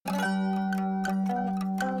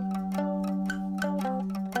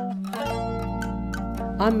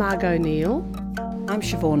I'm Margot Neal. I'm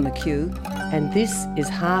Siobhan McHugh. And this is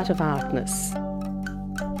Heart of Artness.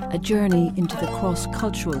 A journey into the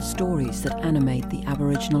cross-cultural stories that animate the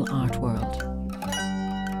Aboriginal art world.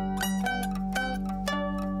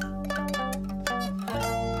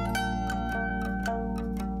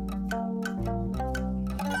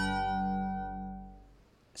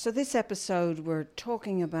 So this episode we're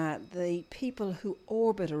talking about the people who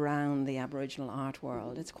orbit around the Aboriginal art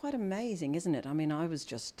world. It's quite amazing, isn't it? I mean, I was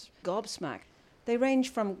just gobsmacked. They range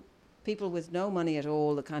from people with no money at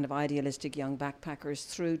all, the kind of idealistic young backpackers,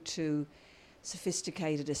 through to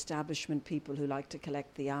sophisticated establishment people who like to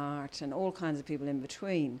collect the art, and all kinds of people in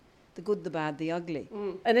between. The good, the bad, the ugly.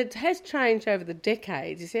 And it has changed over the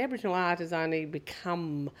decades. You see, Aboriginal art has only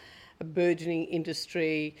become a burgeoning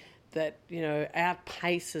industry that, you know,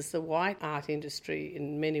 outpaces the white art industry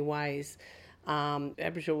in many ways.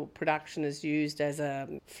 Aboriginal production is used as a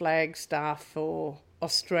flagstaff for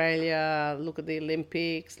Australia. Look at the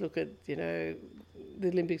Olympics, look at, you know, the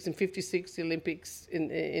Olympics in 56, the Olympics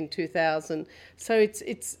in 2000. So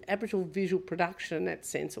it's Aboriginal visual production in that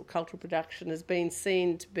sense, or cultural production, has been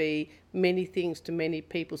seen to be many things to many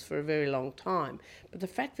peoples for a very long time. But the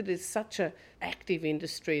fact that it's such an active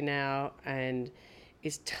industry now and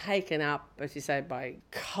is taken up, as you say, by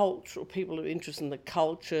cultural people who are interested in the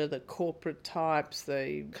culture, the corporate types,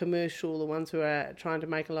 the commercial, the ones who are trying to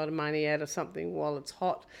make a lot of money out of something while it's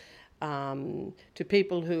hot, to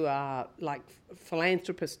people who are like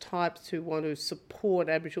philanthropist types who want to support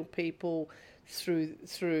Aboriginal people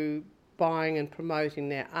through buying and promoting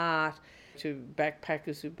their art, to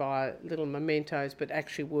backpackers who buy little mementos but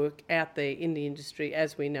actually work out there in the industry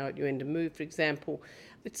as we know it. You end to move, for example.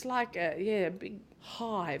 It's like a big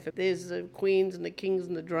hive. There's the queens and the kings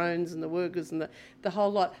and the drones and the workers and the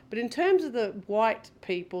whole lot. But in terms of the white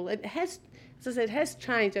people, it has, as I said, it has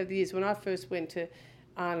changed over the years. When I first went to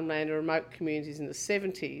Arnhem Land or remote communities in the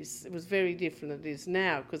 70s, it was very different than it is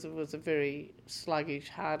now, because it was a very sluggish,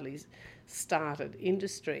 hardly started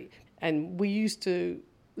industry. And we used to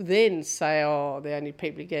then say, oh, the only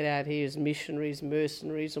people who get out here is missionaries,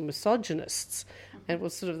 mercenaries or misogynists. And it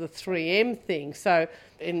was sort of the 3M thing. So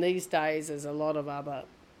in these days there's a lot of other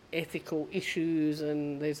ethical issues,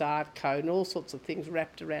 and there's art code and all sorts of things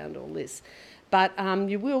wrapped around all this. But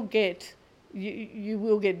you will get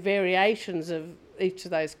variations of each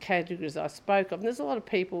of those categories I spoke of. And there's a lot of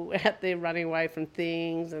people out there running away from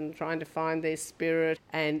things and trying to find their spirit.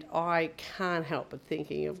 And I can't help but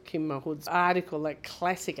thinking of Kim Mahood's article, that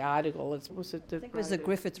classic article. I think it was the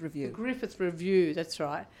Griffith Review. The Griffith Review, that's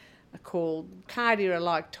right. Called Cardia are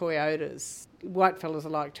like Toyotas. White fellas are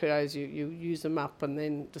like Toyotas. You use them up and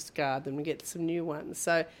then discard them and get some new ones.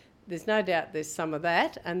 So there's no doubt there's some of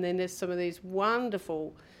that. And then there's some of these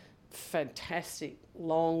wonderful, fantastic,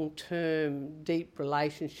 long-term, deep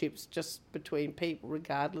relationships just between people,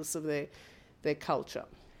 regardless of their culture.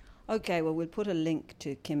 Okay, well, we'll put a link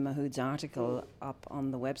to Kim Mahood's article up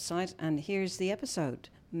on the website. And here's the episode,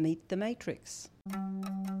 Meet the Matrix.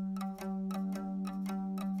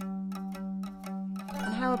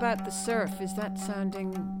 And how about the surf? Is that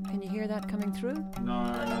sounding... Can you hear that coming through? No,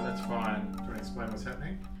 that's fine. Do you want to explain what's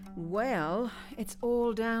happening? Well, it's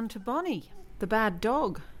all down to Bonnie, the bad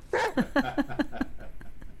dog.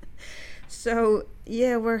 So,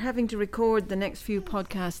 yeah, we're having to record the next few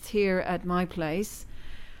podcasts here at my place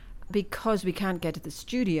because we can't get to the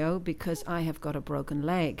studio because I have got a broken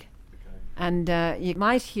leg. Okay. And you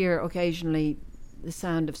might hear occasionally the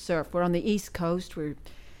sound of surf. We're on the east coast. We're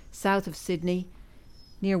south of Sydney,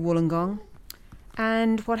 near Wollongong.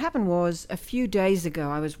 And what happened was, a few days ago,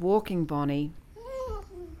 I was walking Bonnie,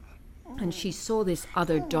 and she saw this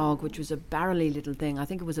other dog, which was a barrely little thing. I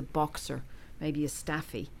think it was a boxer, maybe a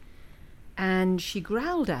staffy. And she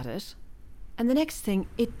growled at it, and the next thing,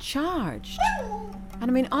 it charged. And I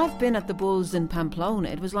mean, I've been at the bulls in Pamplona.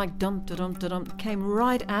 It was like dump-da-dump-da-dump. It came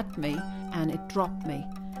right at me, and it dropped me.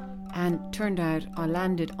 And turned out I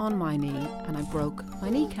landed on my knee, and I broke my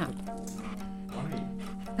kneecap. Bonnie.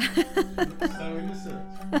 So innocent.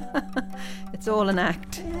 It's all an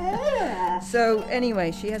act. So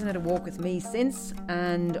anyway, she hasn't had a walk with me since,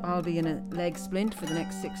 and I'll be in a leg splint for the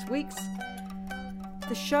next 6 weeks.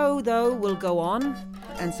 The show, though, will go on,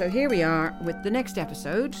 and so here we are with the next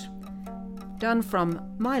episode, done from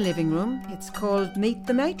my living room. It's called Meet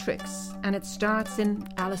the Matrix, and it starts in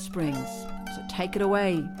Alice Springs. So take it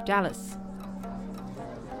away, Dallas.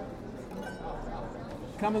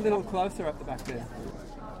 Come a little closer up the back there.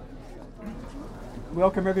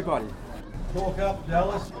 Welcome, everybody. Talk up,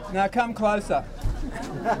 Dallas. Now come closer.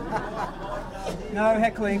 No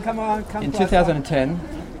heckling, come on, come closer. In 2010,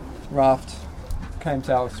 RAFT came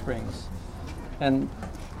to Alice Springs. And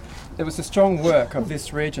it was the strong work of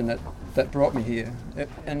this region that brought me here.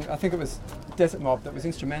 And I think it was Desert Mob that was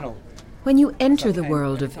instrumental. When you enter the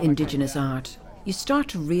world of Indigenous art, you start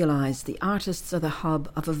to realise the artists are the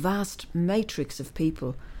hub of a vast matrix of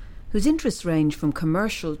people whose interests range from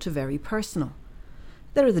commercial to very personal.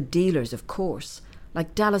 There are the dealers, of course,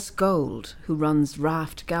 like Dallas Gold, who runs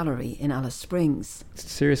RAFT Gallery in Alice Springs.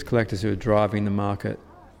 Serious collectors who are driving the market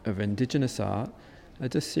of Indigenous art are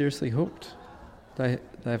just seriously hooked.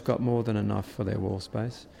 They've got more than enough for their wall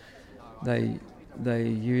space. They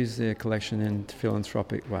use their collection in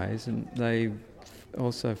philanthropic ways, and they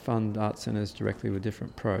also fund art centres directly with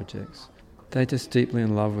different projects. They're just deeply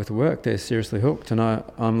in love with work. They're seriously hooked, and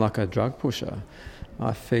I'm like a drug pusher.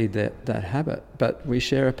 I feed that habit, but we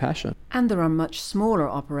share a passion. And there are much smaller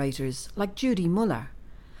operators like Judy Muller.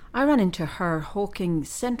 I ran into her hawking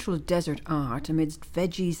Central Desert art amidst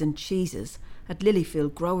veggies and cheeses at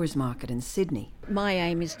Lilyfield Growers Market in Sydney. My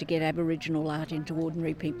aim is to get Aboriginal art into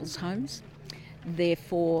ordinary people's homes.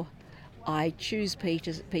 Therefore, I choose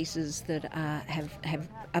pieces that have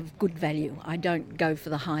of good value. I don't go for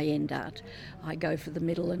the high-end art. I go for the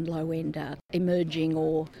middle and low-end art, emerging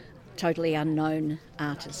or totally unknown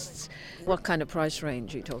artists. What kind of price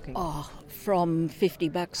range are you talking? From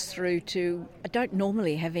 $50 through to, I don't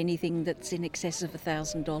normally have anything that's in excess of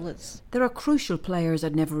 $1,000. There are crucial players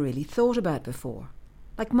I'd never really thought about before,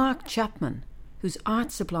 like Mark Chapman, whose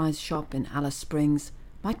art supplies shop in Alice Springs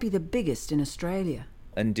might be the biggest in Australia.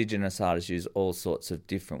 Indigenous artists use all sorts of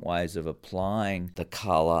different ways of applying the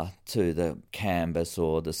colour to the canvas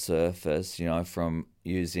or the surface, from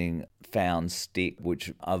using found stick,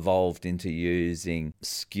 which evolved into using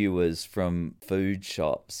skewers from food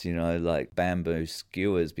shops, like bamboo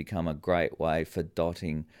skewers become a great way for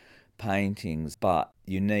dotting paintings, but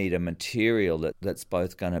you need a material that's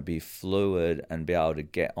both going to be fluid and be able to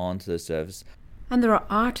get onto the surface. And there are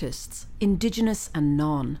artists, Indigenous and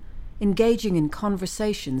non, engaging in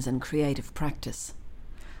conversations and creative practice.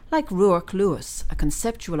 Like Ruark Lewis, a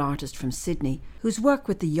conceptual artist from Sydney, whose work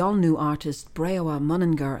with the Yolngu artist Breowa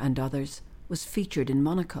Munninger and others was featured in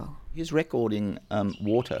Monaco. He's recording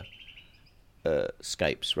water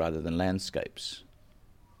scapes rather than landscapes.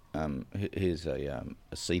 He's a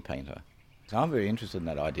sea painter. So I'm very interested in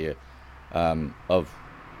that idea of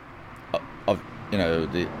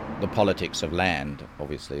the politics of land.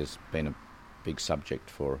 Obviously, has been a big subject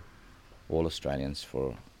for all Australians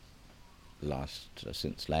for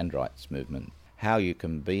since land rights movement. How you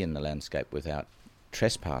can be in the landscape without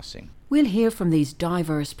trespassing. We'll hear from these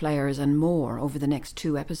diverse players and more over the next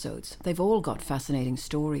 2 episodes. They've all got fascinating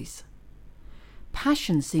stories.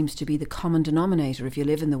 Passion seems to be the common denominator if you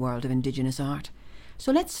live in the world of Indigenous art.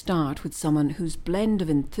 So let's start with someone whose blend of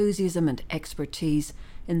enthusiasm and expertise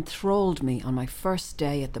enthralled me on my first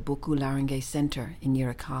day at the Buku Larange Centre in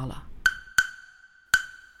Yirrkala.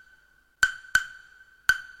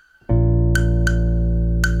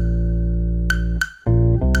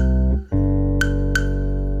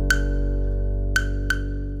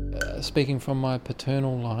 Speaking from my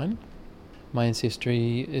paternal line, my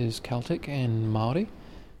ancestry is Celtic and Māori.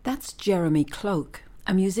 That's Jeremy Cloake,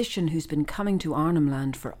 a musician who's been coming to Arnhem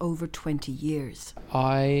Land for over 20 years.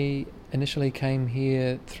 I initially came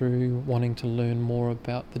here through wanting to learn more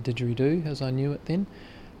about the didgeridoo as I knew it then,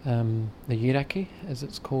 the yidaki as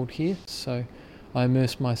it's called here. So I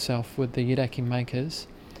immersed myself with the yidaki makers.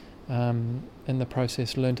 In the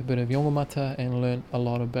process learned a bit of yongomata and learnt a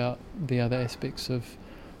lot about the other aspects of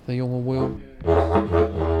the Yolngu world.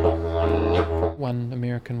 One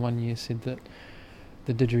American one year said that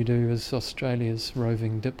the didgeridoo is Australia's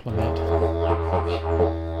roving diplomat.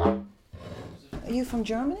 Are you from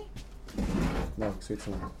Germany? No,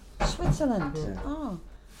 Switzerland. Switzerland? Yeah. Oh.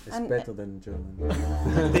 It's better than German.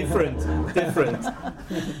 Different.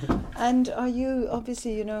 And are you,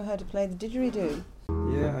 obviously you know how to play the didgeridoo?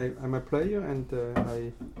 Yeah, I'm a player and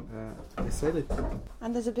I sell it.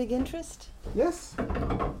 And there's a big interest? Yes.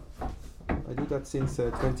 I do that since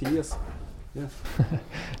 20 years. Yeah.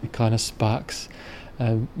 It kind of sparks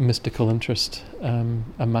mystical interest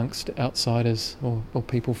amongst outsiders or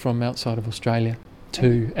people from outside of Australia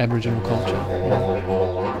to Aboriginal culture.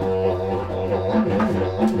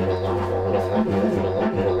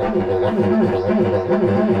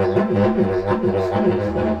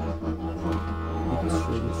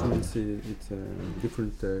 It's a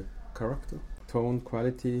different character, tone,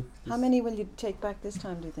 quality. How many will you take back this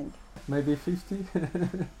time, do you think? Maybe 50.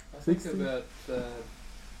 I think about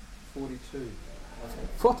 42.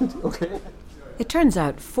 42, okay. It turns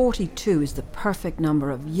out 42 is the perfect number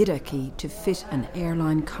of yidaki to fit an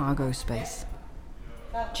airline cargo space.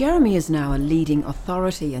 Jeremy is now a leading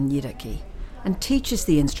authority on yidaki, and teaches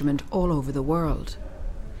the instrument all over the world.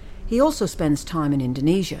 He also spends time in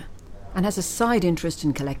Indonesia and has a side interest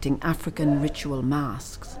in collecting African ritual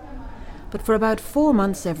masks. But for about 4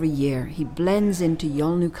 months every year, he blends into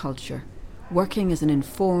Yolngu culture, working as an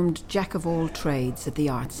informed jack-of-all-trades at the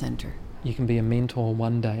Art Centre. You can be a mentor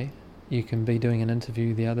one day, you can be doing an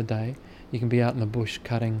interview the other day, you can be out in the bush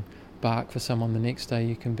cutting bark for someone the next day,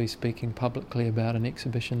 you can be speaking publicly about an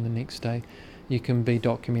exhibition the next day, you can be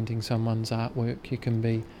documenting someone's artwork, you can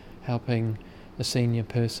be helping a senior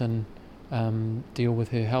person deal with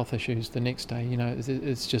her health issues the next day. You know,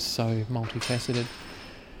 it's just so multifaceted.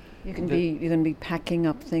 You can be packing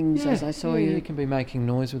up things, as I saw you. You can be making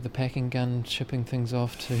noise with the packing gun, shipping things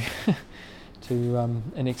off to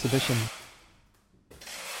an exhibition.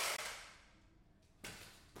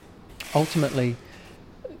 Ultimately,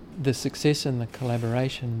 the success and the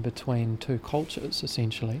collaboration between two cultures,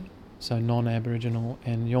 essentially, so non-Aboriginal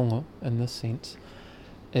and Yolngu in this sense,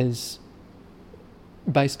 is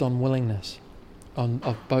based on willingness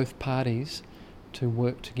of both parties to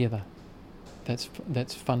work together.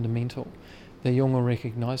 That's fundamental. The Yolngu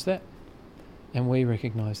recognise that, and we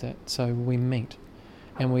recognise that. So we meet,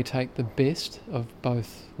 and we take the best of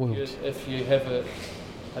both worlds. If you have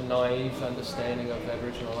a naive understanding of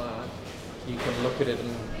Aboriginal art, you can look at it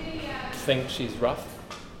and think she's rough.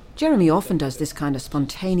 Jeremy often does this kind of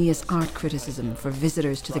spontaneous art criticism for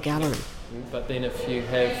visitors to the gallery. But then if you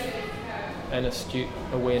have an astute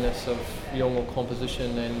awareness of Yolngu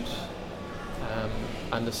composition and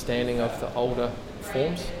understanding of the older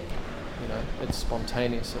forms, you know, it's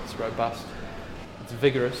spontaneous, it's robust, it's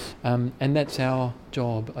vigorous. And that's our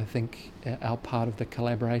job, I think. Our part of the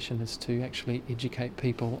collaboration is to actually educate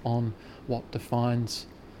people on what defines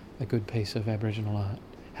a good piece of Aboriginal art.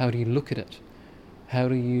 How do you look at it? How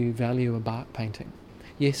do you value a bark painting?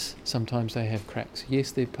 Yes, sometimes they have cracks.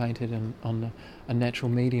 Yes, they're painted on a natural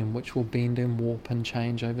medium which will bend and warp and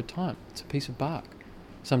change over time. It's a piece of bark.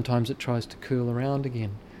 Sometimes it tries to curl around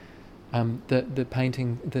again. The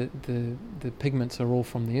painting, the pigments are all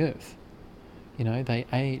from the earth. You know, they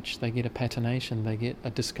age, they get a patination, they get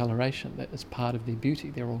a discoloration. That is part of their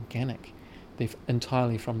beauty. They're organic. They're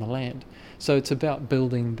entirely from the land. So it's about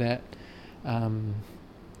building that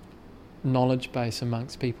knowledge base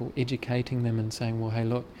amongst people, educating them and saying, well, hey,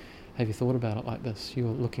 look, have you thought about it like this? You're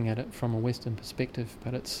looking at it from a Western perspective,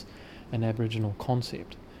 but it's an Aboriginal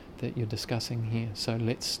concept that you're discussing here. So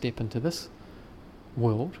let's step into this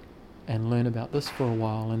world and learn about this for a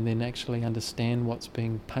while, and then actually understand what's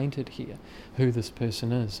being painted here, who this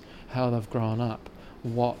person is, how they've grown up,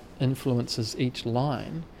 what influences each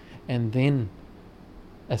line, and then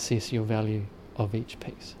assess your value of each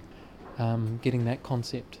piece. Getting that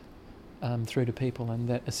concept through to people, and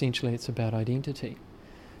that essentially it's about identity.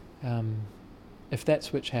 If that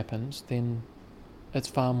switch happens, then it's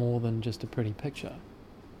far more than just a pretty picture.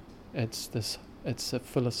 It's a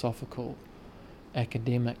philosophical,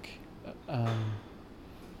 academic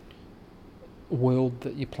world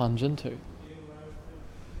that you plunge into.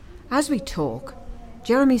 As we talk,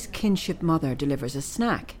 Jeremy's kinship mother delivers a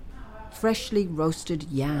snack, freshly roasted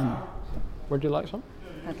yam. Would you like some?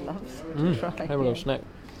 I'd love to try. Have a little snack.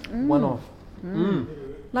 One off.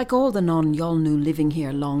 Like all the non-Yolngu living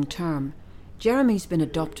here long term, Jeremy's been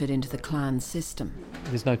adopted into the clan system.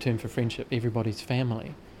 There's no term for friendship. Everybody's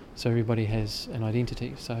family, so everybody has an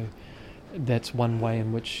identity. So that's one way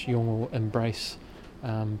in which Yolngu embrace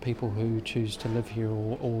people who choose to live here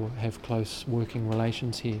or have close working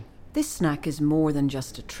relations here. This snack is more than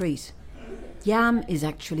just a treat. Yam is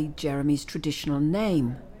actually Jeremy's traditional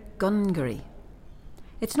name, Gungari.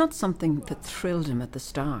 It's not something that thrilled him at the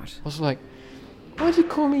start. I was like, why'd you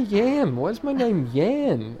call me Yam? Why's my name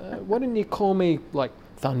Yam? Why didn't you call me, like,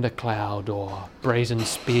 Thundercloud or Brazen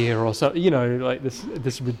Spear or something? You know, like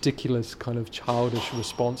this ridiculous kind of childish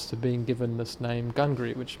response to being given this name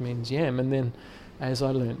Gungari, which means yam. And then as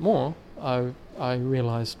I learnt more, I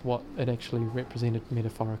realised what it actually represented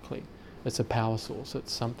metaphorically. It's a power source.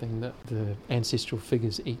 It's something that the ancestral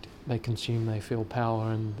figures eat. They consume, they feel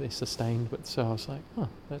power, and they're sustained with. So I was like, oh,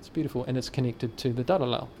 that's beautiful. And it's connected to the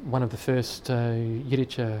dalalau, one of the first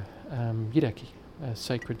yidaki, a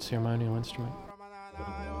sacred ceremonial instrument.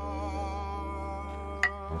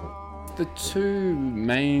 The two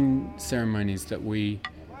main ceremonies that we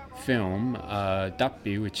film are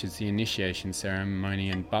Dappi, which is the initiation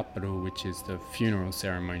ceremony, and Baparu, which is the funeral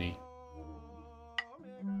ceremony.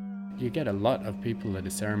 You get a lot of people at a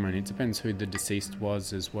ceremony. It depends who the deceased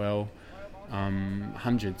was as well.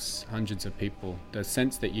 Hundreds of people. The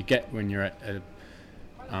sense that you get when you're at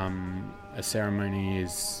a ceremony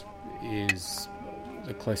is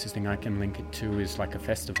the closest thing I can link it to is like a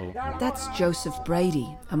festival. That's Joseph Brady,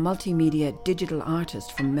 a multimedia digital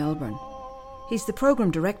artist from Melbourne. He's the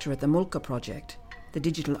program director at the Mulka Project, the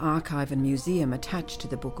digital archive and museum attached to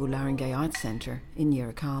the Buku Larangai Arts Centre in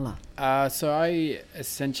Yirrkala. So I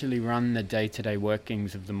essentially run the day-to-day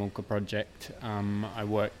workings of the Mulka Project. I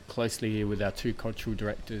work closely here with our two cultural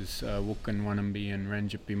directors, Wukan Wanambi and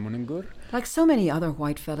Ranjipi Munungur. Like so many other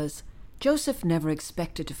white fellas, Joseph never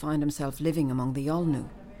expected to find himself living among the Yolnu.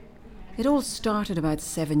 It all started about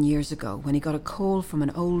 7 years ago when he got a call from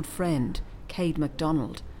an old friend, Cade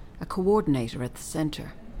MacDonald, a coordinator at the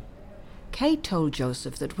centre. Cade told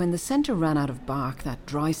Joseph that when the centre ran out of bark that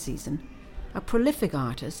dry season, a prolific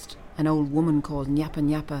artist, an old woman called Nyapa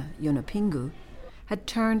Nyapa Yunapingu, had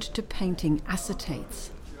turned to painting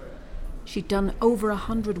acetates. She'd done over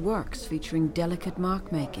 100 works featuring delicate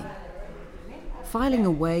mark-making. Filing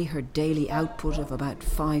away her daily output of about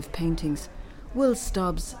 5 paintings, Will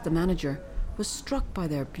Stubbs, the manager, was struck by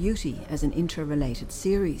their beauty as an interrelated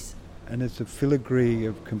series. And it's a filigree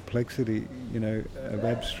of complexity, of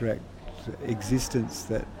abstract existence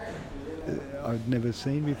that I've never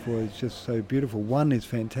seen before. It's just so beautiful. One is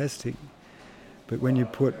fantastic, but when you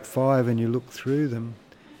put 5 and you look through them,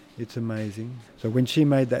 it's amazing. So when she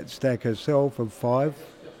made that stack herself of 5,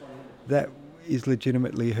 that is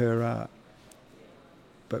legitimately her art.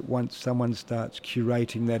 But once someone starts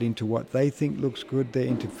curating that into what they think looks good, they're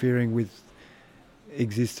interfering with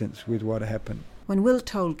existence, with what happened. When Will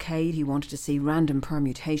told Cade he wanted to see random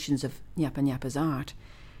permutations of Nyapa Nyapa's art,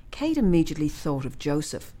 Cade immediately thought of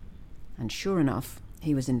Joseph. And sure enough,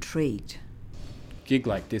 he was intrigued. A gig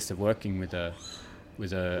like this of working with a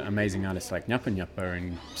amazing artist like Nyapa Nyapa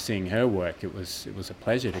and seeing her work, it was a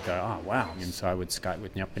pleasure to go, oh wow. And so I would Skype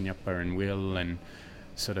with Nyapa Nyapa and Will, and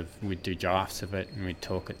sort of we'd do drafts of it and we'd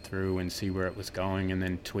talk it through and see where it was going and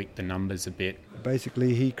then tweak the numbers a bit.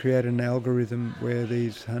 Basically he created an algorithm where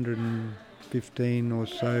these 115 or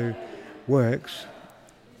so works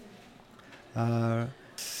are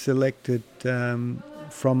selected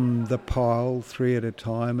from the pile 3 at a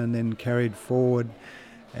time and then carried forward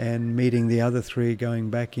and meeting the other 3 going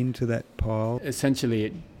back into that pile. Essentially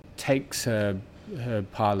it takes her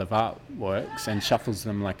pile of artworks and shuffles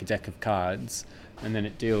them like a deck of cards, and then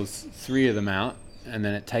it deals 3 of them out, and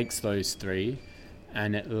then it takes those 3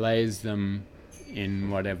 and it lays them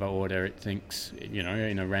in whatever order it thinks,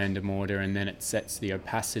 in a random order, and then it sets the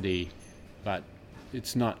opacity, but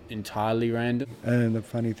it's not entirely random. And the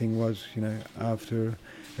funny thing was, after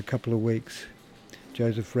a couple of weeks,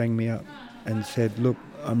 Joseph rang me up and said, look,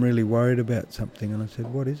 I'm really worried about something. And I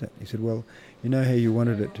said, what is it? He said, well, you know how you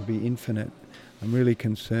wanted it to be infinite? I'm really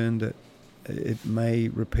concerned that it may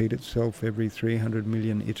repeat itself every 300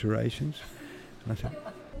 million iterations. And I said,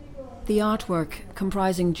 the artwork,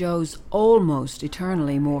 comprising Joe's almost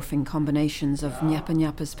eternally morphing combinations of Nyapa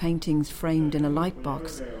Nyapa's paintings framed in a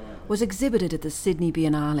lightbox, was exhibited at the Sydney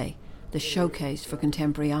Biennale, the showcase for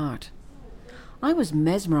contemporary art. I was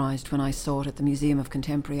mesmerised when I saw it at the Museum of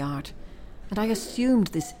Contemporary Art, and I assumed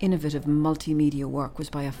this innovative multimedia work was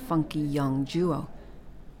by a funky young duo.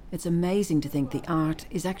 It's amazing to think the art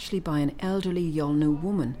is actually by an elderly Yolnu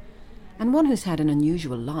woman, and one who's had an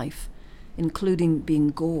unusual life, including being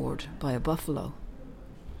gored by a buffalo.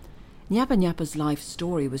 Nyapa Nyapa's life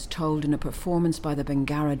story was told in a performance by the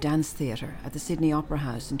Bangara Dance Theatre at the Sydney Opera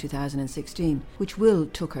House in 2016, which Will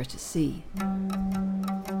took her to see.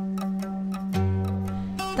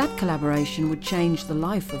 That collaboration would change the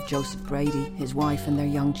life of Joseph Brady, his wife and their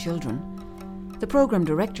young children. The programme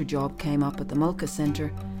director job came up at the Mulka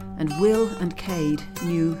Centre, and Will and Cade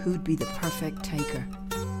knew who'd be the perfect taker.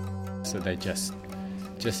 So they just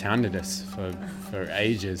hounded us for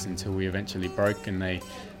ages until we eventually broke, and they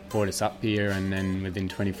brought us up here, and then within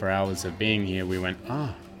 24 hours of being here we went,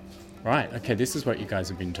 right, okay, this is what you guys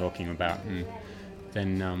have been talking about, and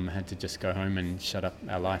then had to just go home and shut up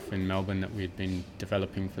our life in Melbourne that we'd been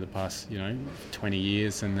developing for the past 20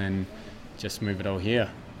 years, and then just move it all here.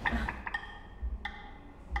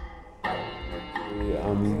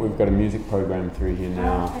 We've got a music program through here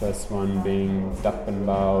now. First one being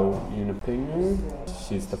Dapanbao Yunapingu.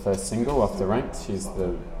 She's the first single off the ranks. She's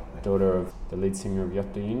the daughter of the lead singer of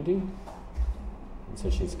Yotta Yindi, and so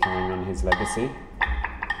she's carrying on his legacy.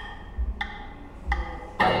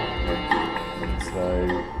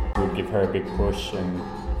 So we'll give her a big push and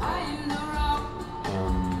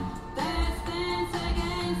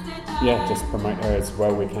just promote her as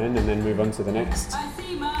well we can, and then move on to the next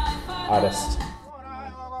artist.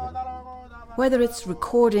 Whether it's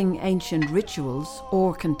recording ancient rituals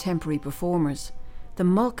or contemporary performers, the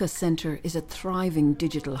Mulka Centre is a thriving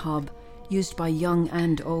digital hub used by young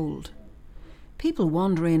and old. People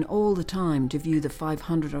wander in all the time to view the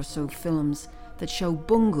 500 or so films that show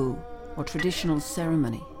bungu, or traditional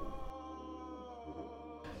ceremony.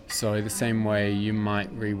 So the same way you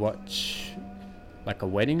might rewatch like a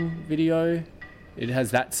wedding video, it has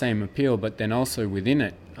that same appeal, but then also within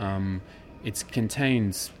it, it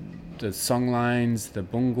contains the song lines, the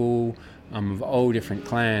bungu, of all different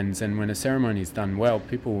clans, and when a ceremony is done well,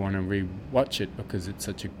 people want to re-watch it because it's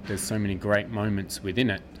there's so many great moments within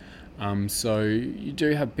it. So you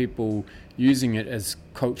do have people using it as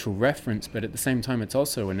cultural reference, but at the same time it's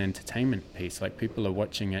also an entertainment piece. Like, people are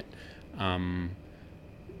watching it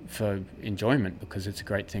for enjoyment because it's a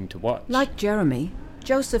great thing to watch. Like Jeremy,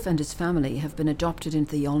 Joseph and his family have been adopted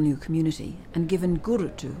into the all-new community and given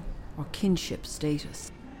gurutu, or kinship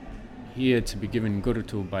status. Here, to be given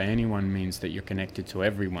gurutu by anyone means that you're connected to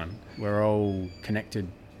everyone. We're all connected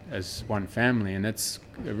as one family, and that's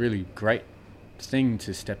a really great thing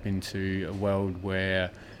to step into a world where,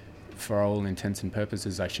 for all intents and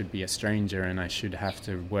purposes, I should be a stranger and I should have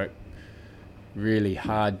to work really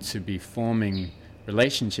hard to be forming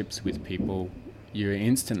relationships with people. You're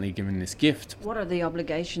instantly given this gift. What are the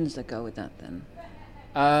obligations that go with that then?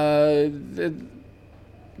 The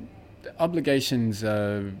obligations,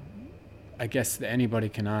 I guess that anybody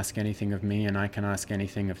can ask anything of me and I can ask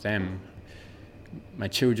anything of them. My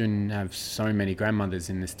children have so many grandmothers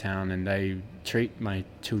in this town, and they treat my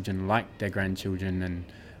children like their grandchildren,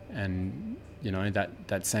 and you know,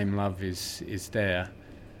 that same love is there.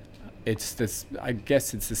 It's this, I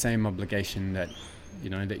guess it's the same obligation that, you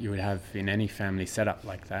know, that you would have in any family setup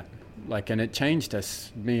like that. And it changed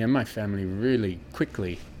us, me and my family, really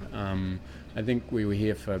quickly. I think we were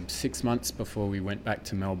here for 6 months before we went back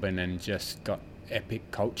to Melbourne and just got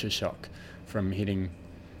epic culture shock from hitting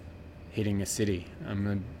a city.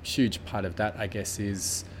 A huge part of that, I guess,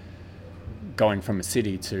 is going from a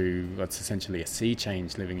city to what's essentially a sea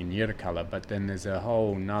change, living in Yirrkala. But then there's a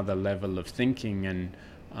whole nother level of thinking and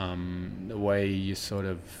the way you sort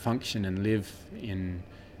of function and live in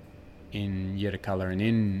Yirrkala and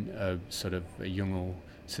in a sort of a Yolngu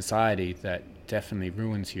society that definitely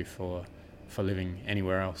ruins you for living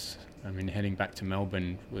anywhere else. I mean, heading back to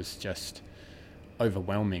Melbourne was just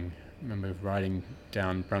overwhelming. I remember riding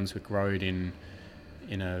down Brunswick Road in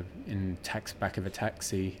back of a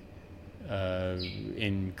taxi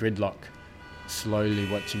in gridlock, slowly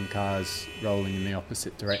watching cars rolling in the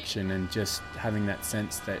opposite direction, and just having that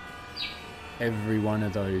sense that every one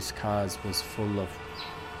of those cars was full of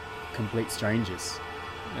complete strangers,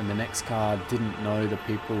 and the next car didn't know the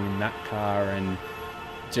people in that car, and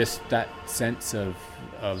just that sense of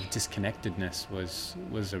disconnectedness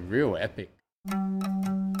was a real epic.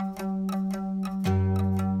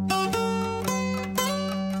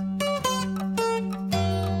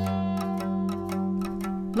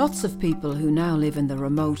 Lots of people who now live in the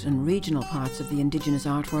remote and regional parts of the Indigenous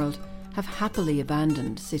art world have happily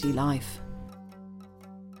abandoned city life.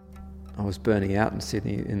 I was burning out in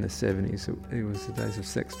Sydney in the 70s. It was the days of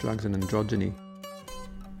sex, drugs and androgyny.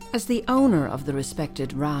 As the owner of the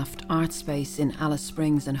respected RAFT art space in Alice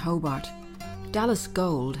Springs and Hobart, Dallas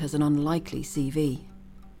Gold has an unlikely CV.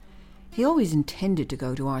 He always intended to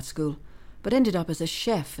go to art school, but ended up as a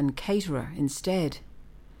chef and caterer instead.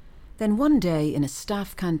 Then one day in a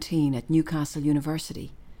staff canteen at Newcastle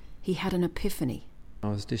University, he had an epiphany. I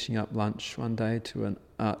was dishing up lunch one day to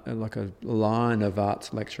a line of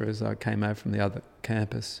arts lecturers. I came over from the other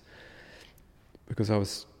campus because I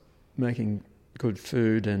was making good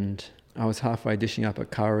food, and I was halfway dishing up a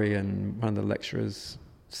curry, and one of the lecturers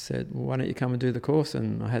said, well, why don't you come and do the course?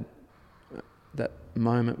 And I had that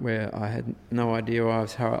moment where I had no idea I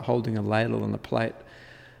was holding a ladle and a plate.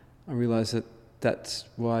 I realised that's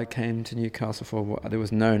why I came to Newcastle for. There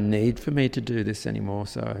was no need for me to do this anymore,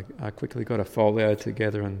 so I quickly got a folio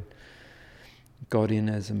together and got in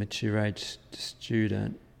as a mature age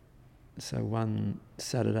student. So one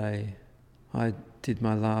Saturday I did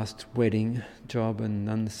my last wedding job, and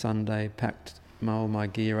on the Sunday packed all my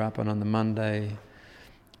gear up, and on the Monday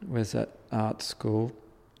was at art school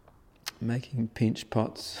making pinch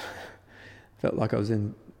pots. Felt like I was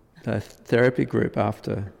in a therapy group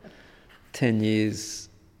after 10 years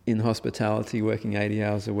in hospitality, working 80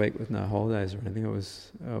 hours a week with no holidays or anything.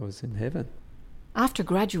 I was in heaven. After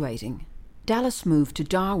graduating, Dallas moved to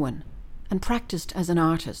Darwin and practiced as an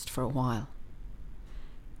artist for a while.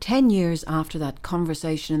 10 years after that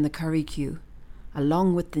conversation in the curry queue,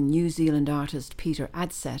 along with the New Zealand artist Peter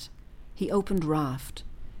Adset, he opened RAFT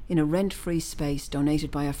in a rent-free space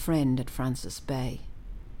donated by a friend at Francis Bay.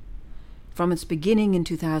 From its beginning in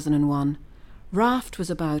 2001, RAFT was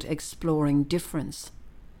about exploring difference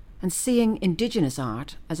and seeing Indigenous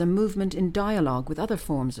art as a movement in dialogue with other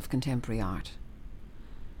forms of contemporary art.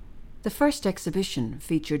 The first exhibition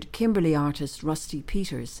featured Kimberley artist Rusty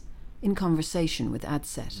Peters in conversation with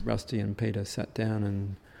ADSET. Rusty and Peter sat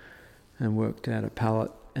down and worked out a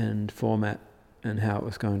palette and format and how it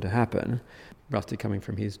was going to happen. Rusty coming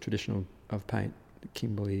from his traditional of paint,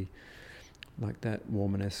 Kimberley, like that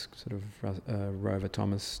Warmanesque sort of Rover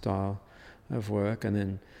Thomas style of work, and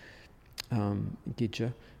then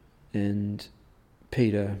Gidja, and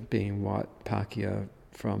Peter being white, Pākehā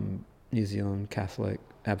from New Zealand, Catholic,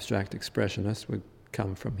 abstract expressionist, would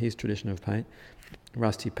come from his tradition of paint.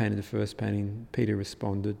 Rusty painted the first painting, Peter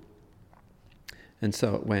responded, and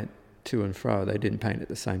so it went to and fro. They didn't paint at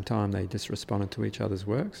the same time, they just responded to each other's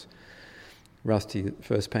works. Rusty, the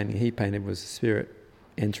first painting he painted was the spirit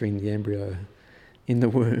entering the embryo in the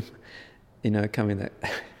womb, coming that.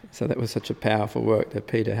 So that was such a powerful work that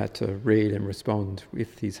Peter had to read and respond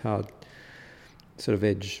with his hard sort of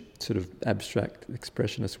edge, sort of abstract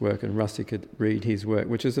expressionist work, and Rusty could read his work,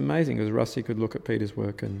 which is amazing because Rusty could look at Peter's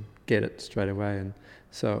work and get it straight away, and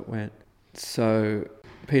so it went. So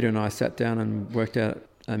Peter and I sat down and worked out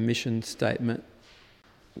a mission statement.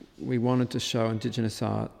 We wanted to show Indigenous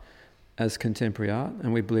art as contemporary art,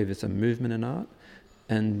 and we believe it's a movement in art.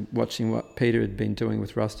 And watching what Peter had been doing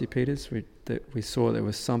with Rusty Peters, we saw there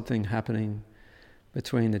was something happening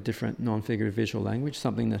between the different non-figurative visual language,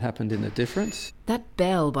 something that happened in the difference. That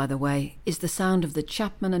bell, by the way, is the sound of the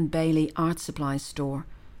Chapman and Bailey art supplies store,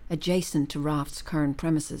 adjacent to RAFT's current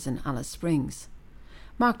premises in Alice Springs.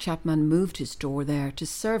 Mark Chapman moved his store there to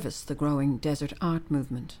service the growing desert art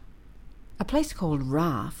movement. A place called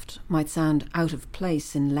RAFT might sound out of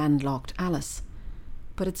place in landlocked Alice,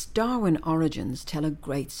 but its Darwin origins tell a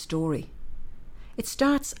great story. It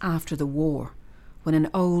starts after the war, when an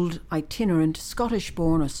old, itinerant,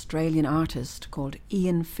 Scottish-born Australian artist called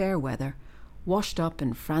Ian Fairweather washed up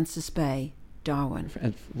in Francis Bay, Darwin.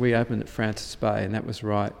 And we opened at Francis Bay, and that was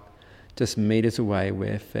right just metres away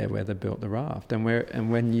where Fairweather built the raft. And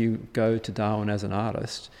when you go to Darwin as an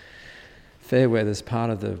artist, Fairweather's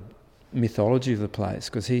part of the mythology of the place,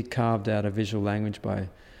 because he carved out a visual language by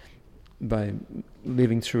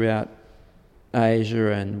living throughout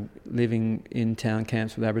Asia and living in town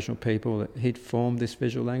camps with Aboriginal people. He'd formed this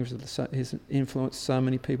visual language that has influenced so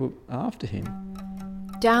many people after him.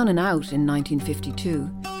 Down and out in 1952,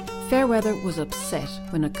 Fairweather was upset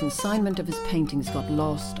when a consignment of his paintings got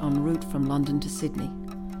lost en route from London to Sydney.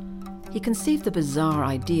 He conceived the bizarre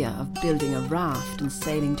idea of building a raft and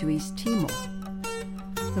sailing to East Timor.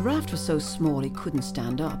 The raft was so small he couldn't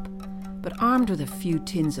stand up, but armed with a few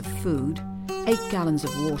tins of food, 8 gallons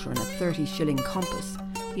of water and a 30-shilling compass,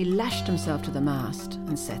 he lashed himself to the mast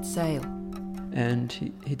and set sail. And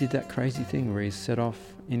he did that crazy thing where he set off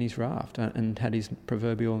in his raft and had his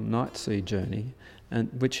proverbial night sea journey,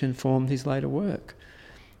 and which informed his later work.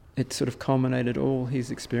 It sort of culminated all his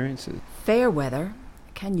experiences. Fairweather,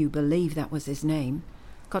 can you believe that was his name,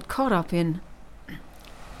 got caught up in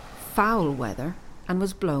foul weather and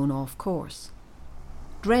was blown off course.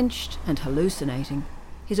 Drenched and hallucinating,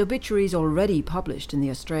 his obituaries already published in the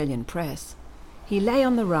Australian press, he lay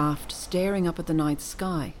on the raft staring up at the night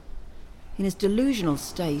sky. In his delusional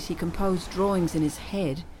state, he composed drawings in his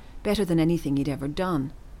head better than anything he'd ever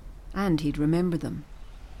done, and he'd remember them.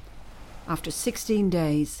 After 16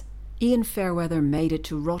 days, Ian Fairweather made it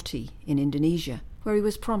to Roti in Indonesia, where he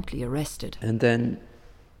was promptly arrested. And then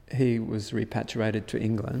he was repatriated to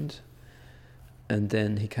England, and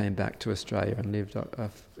then he came back to Australia and lived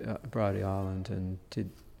off Brady Island and did,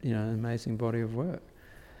 an amazing body of work.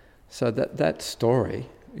 So that story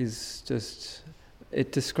is just,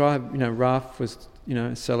 it described, RAFT was,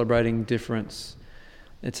 celebrating difference.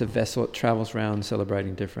 It's a vessel that travels around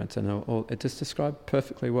celebrating difference, and it just described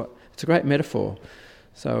perfectly it's a great metaphor.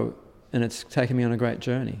 So, and it's taken me on a great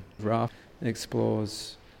journey. RAFT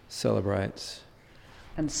explores, celebrates.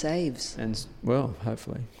 And saves. And, well,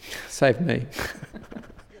 hopefully. Saved me.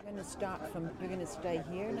 You're going to stay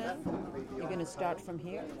here now? You're going to start from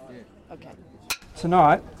here? Okay.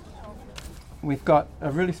 Tonight, we've got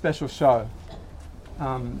a really special show.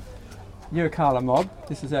 Yirrkala mob.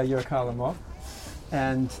 This is our Yirrkala mob.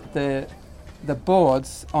 And the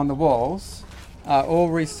boards on the walls are all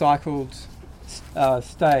recycled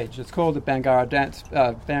stage. It's called the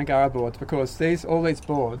Bangarra boards because all these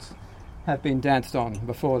boards have been danced on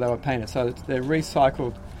before they were painted. So they're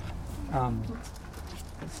recycled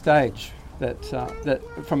stage that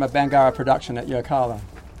from a Bangarra production at Yirrkala.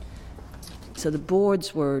 So the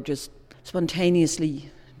boards were just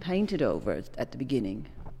spontaneously painted over at the beginning.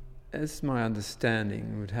 As my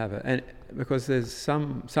understanding would have it, and because there's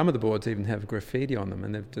some of the boards even have graffiti on them,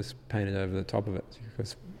 and they've just painted over the top of it,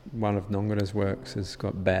 because one of Nongara's works has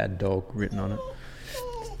got "bad dog" written on it,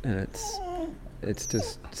 and it's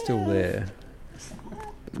just still there.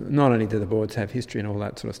 Not only do the boards have history and all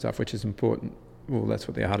that sort of stuff, which is important, well, that's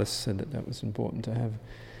what the artist said that was important to have.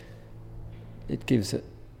 It gives it,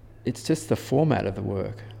 it's just the format of the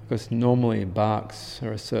work, because normally barks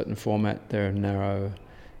are a certain format, they're narrow,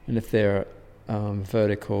 and if they're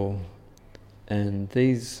vertical, and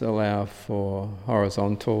these allow for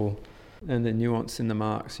horizontal, and the nuance in the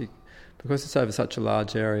marks. Because it's over such a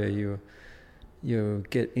large area, you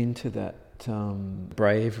get into that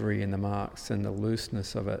bravery in the marks and the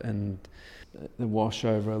looseness of it, and the wash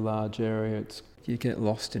over a large area. You get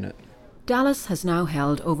lost in it. Dallas has now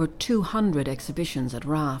held over 200 exhibitions at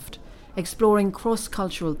RAFT, exploring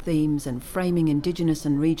cross-cultural themes and framing Indigenous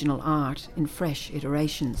and regional art in fresh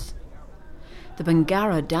iterations. The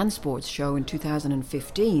Bangarra Dance Boards show in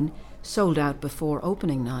 2015 sold out before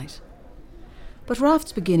opening night. But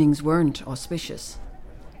RAFT's beginnings weren't auspicious.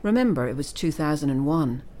 Remember, it was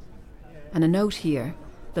 2001. And a note here,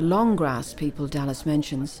 the long grass people Dallas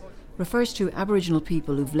mentions refers to Aboriginal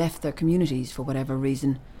people who've left their communities for whatever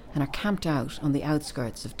reason and are camped out on the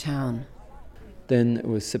outskirts of town. Then it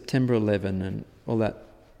was September 11 and all that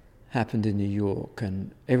happened in New York,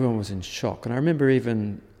 and everyone was in shock. And I remember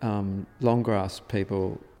even Longgrass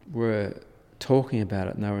people were talking about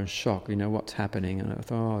it, and they were in shock, what's happening. And I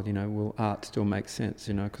thought, will art still make sense,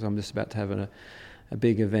 because I'm just about to have a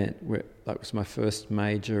big event where that was my first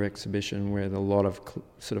major exhibition where a lot of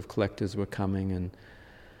sort of collectors were coming, and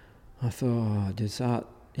I thought, does art,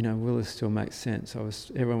 will this still make sense?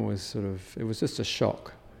 Everyone was it was just a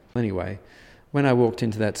shock. Anyway, when I walked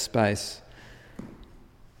into that space,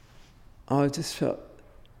 I just felt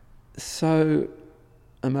so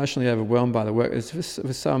emotionally overwhelmed by the work. It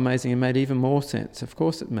was so amazing. It made even more sense. Of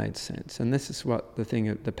course it made sense. And this is what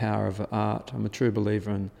the power of art. I'm a true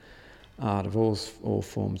believer in art of all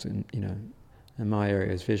forms, and my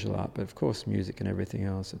area is visual art, but of course music and everything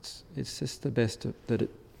else. It's just the best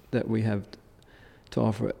that we have to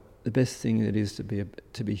offer. The best thing it is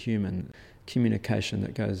to be human. Communication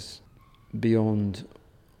that goes beyond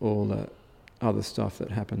all the other stuff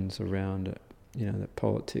that happens around it, the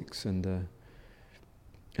politics and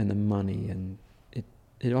the money, and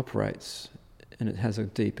it operates, and it has a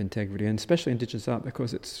deep integrity, and especially Indigenous art,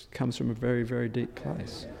 because it comes from a very, very deep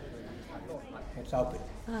place. It's open.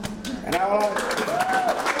 And I would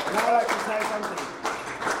like to say something.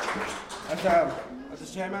 As the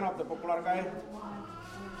chairman of the Popular Guide,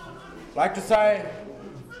 I'd like to say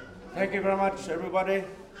thank you very much, everybody.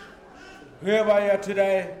 Whoever you are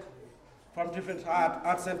today, from different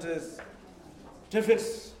art centers, different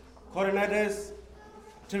coordinators,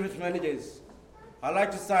 different managers. I'd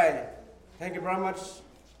like to say thank you very much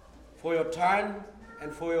for your time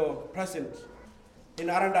and for your presence in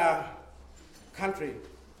Aranda country.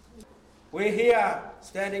 We're here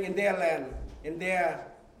standing in their land, in their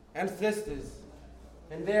ancestors,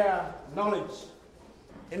 in their knowledge,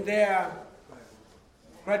 in their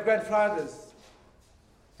great-grandfathers,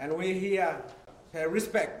 and we're here to pay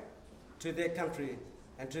respect to their country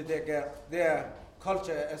and to their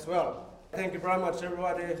culture as well. Thank you very much,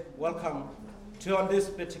 everybody. Welcome to on this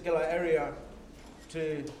particular area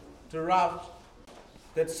to RAFT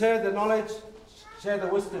that share the knowledge, share the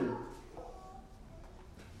wisdom.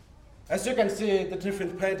 As you can see, the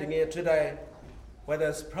different painting here today, whether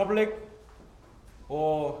it's public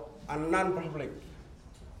or non-public,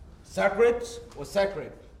 sacred or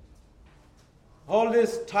sacred, all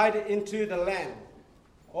this tied into the land,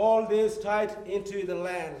 all this tied into the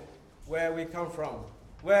land where we come from,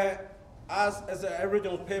 where us as an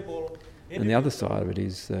Aboriginal people. And the other side of it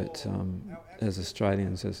is that as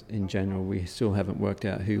Australians, in general, we still haven't worked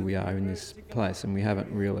out who we are in this place, and we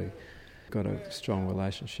haven't really got a strong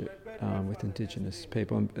relationship with Indigenous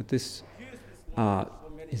people. And this art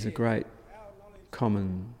is a great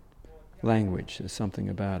common language. There's something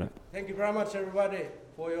about it. Thank you very much, everybody,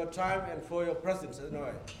 for your time and for your presence.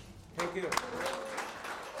 Anyway, thank you.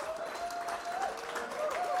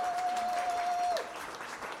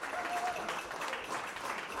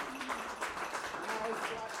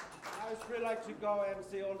 I'd like to go and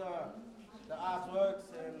see all the artworks,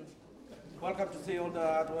 and welcome to see all the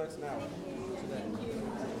artworks now today.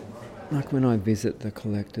 Like when I visit the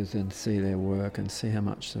collectors and see their work and see how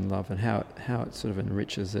much they love and how it sort of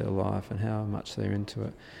enriches their life and how much they're into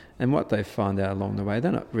it, and what they find out along the way,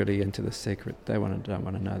 they're not really into the secret. They don't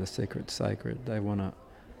want to know the secret's sacred. They want to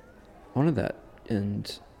honour that.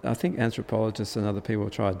 And I think anthropologists and other people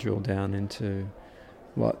try to drill down into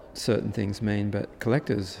what certain things mean, but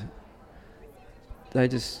collectors They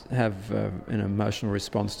just have an emotional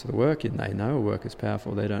response to the work, and they know a work is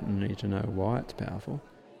powerful. They don't need to know why it's powerful.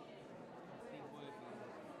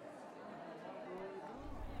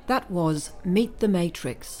 That was Meet the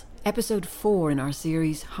Matrix, episode 4 in our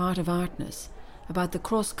series Heart of Artness, about the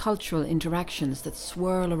cross-cultural interactions that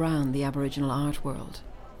swirl around the Aboriginal art world.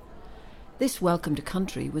 This welcome to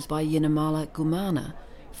country was by Yinamala Gumana,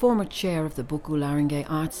 former chair of the Buku-Laringe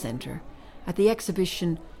Arts Centre, at the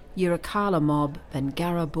exhibition Yirrakala Mob and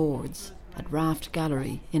Garra Boards at RAFT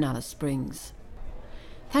Gallery in Alice Springs.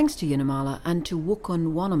 Thanks to Yinamala and to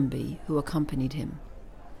Wukun Wanambi, who accompanied him.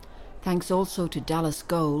 Thanks also to Dallas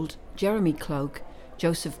Gold, Jeremy Cloake,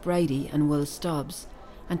 Joseph Brady and Will Stubbs,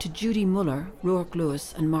 and to Judy Muller, Rourke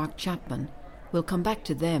Lewis and Mark Chapman. We'll come back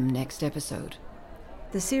to them next episode.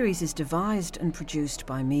 The series is devised and produced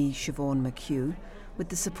by me, Siobhan McHugh, with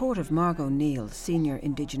the support of Margot Neal, Senior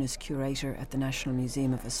Indigenous Curator at the National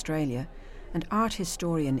Museum of Australia, and art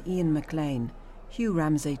historian Ian McLean, Hugh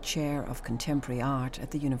Ramsay Chair of Contemporary Art at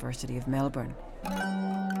the University of Melbourne.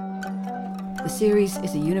 The series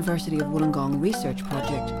is a University of Wollongong research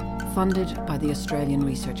project funded by the Australian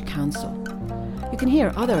Research Council. You can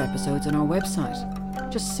hear other episodes on our website.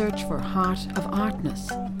 Just search for Heart of Artness.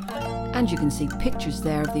 And you can see pictures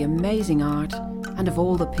there of the amazing art and of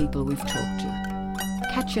all the people we've talked to.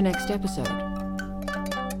 Catch you next episode.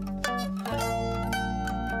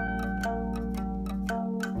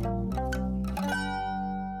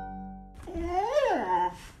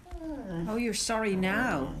 Oh, you're sorry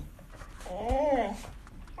now.